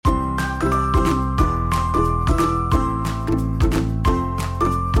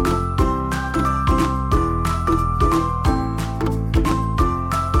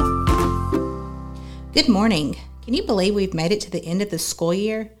Good morning. Can you believe we've made it to the end of the school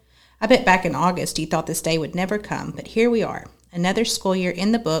year? I bet back in August you thought this day would never come, but here we are. Another school year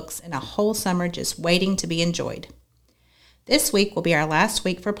in the books and a whole summer just waiting to be enjoyed. This week will be our last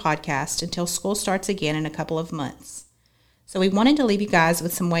week for podcast until school starts again in a couple of months. So we wanted to leave you guys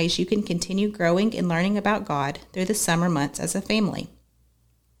with some ways you can continue growing and learning about God through the summer months as a family.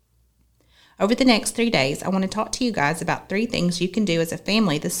 Over the next 3 days, I want to talk to you guys about 3 things you can do as a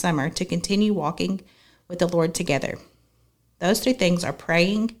family this summer to continue walking with the Lord together. Those 3 things are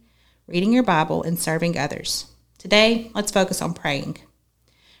praying, reading your Bible, and serving others. Today, let's focus on praying.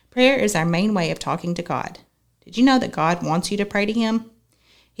 Prayer is our main way of talking to God. Did you know that God wants you to pray to Him?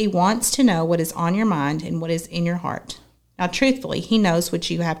 He wants to know what is on your mind and what is in your heart. Now, truthfully, He knows what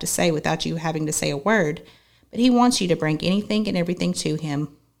you have to say without you having to say a word, but He wants you to bring anything and everything to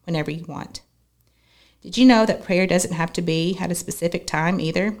Him whenever you want. Did you know that prayer doesn't have to be at a specific time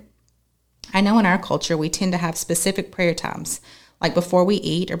either? I know in our culture we tend to have specific prayer times, like before we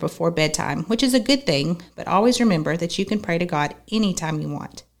eat or before bedtime, which is a good thing, but always remember that you can pray to God anytime you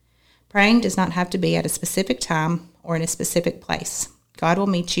want. Praying does not have to be at a specific time or in a specific place. God will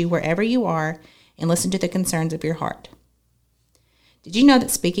meet you wherever you are and listen to the concerns of your heart. Did you know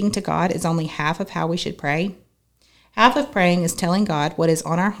that speaking to God is only half of how we should pray? Half of praying is telling God what is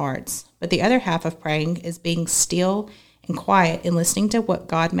on our hearts, but the other half of praying is being still and quiet and listening to what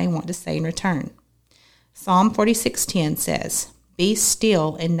God may want to say in return. Psalm 46:10 says, "Be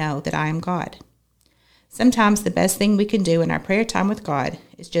still and know that I am God." Sometimes the best thing we can do in our prayer time with God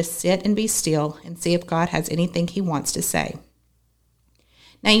is just sit and be still and see if God has anything He wants to say.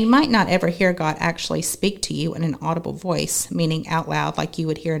 Now, you might not ever hear God actually speak to you in an audible voice, meaning out loud like you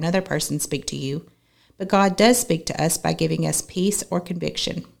would hear another person speak to you, but God does speak to us by giving us peace or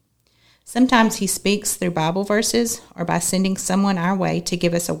conviction. Sometimes He speaks through Bible verses or by sending someone our way to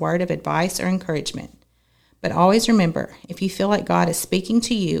give us a word of advice or encouragement. But always remember, if you feel like God is speaking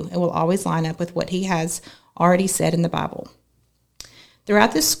to you, it will always line up with what He has already said in the Bible.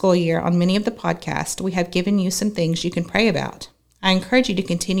 Throughout this school year, on many of the podcasts, we have given you some things you can pray about. I encourage you to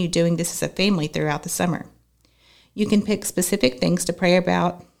continue doing this as a family throughout the summer. You can pick specific things to pray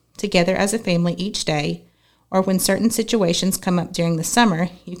about together as a family each day, or when certain situations come up during the summer,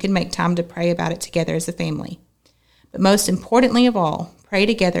 you can make time to pray about it together as a family. But most importantly of all, pray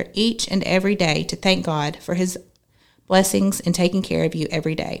together each and every day to thank God for His blessings and taking care of you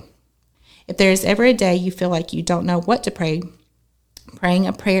every day. If there is ever a day you feel like you don't know what to pray, praying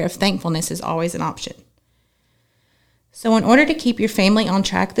a prayer of thankfulness is always an option. So in order to keep your family on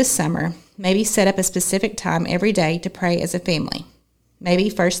track this summer, maybe set up a specific time every day to pray as a family.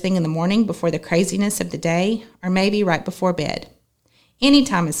 Maybe first thing in the morning before the craziness of the day, or maybe right before bed. Any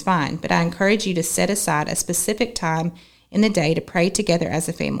time is fine, but I encourage you to set aside a specific time in the day to pray together as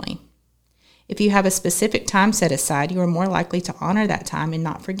a family. If you have a specific time set aside, you are more likely to honor that time and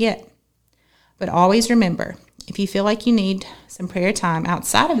not forget. But always remember, if you feel like you need some prayer time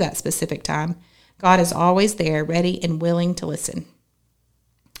outside of that specific time, God is always there, ready and willing to listen.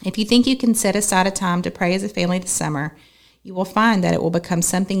 If you think you can set aside a time to pray as a family this summer, you will find that it will become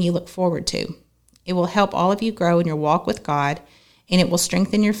something you look forward to. It will help all of you grow in your walk with God, and it will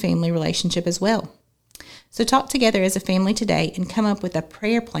strengthen your family relationship as well. So talk together as a family today and come up with a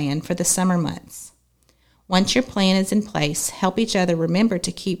prayer plan for the summer months. Once your plan is in place, help each other remember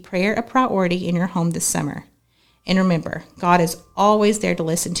to keep prayer a priority in your home this summer. And remember, God is always there to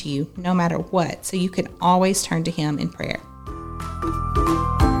listen to you no matter what, so you can always turn to Him in prayer.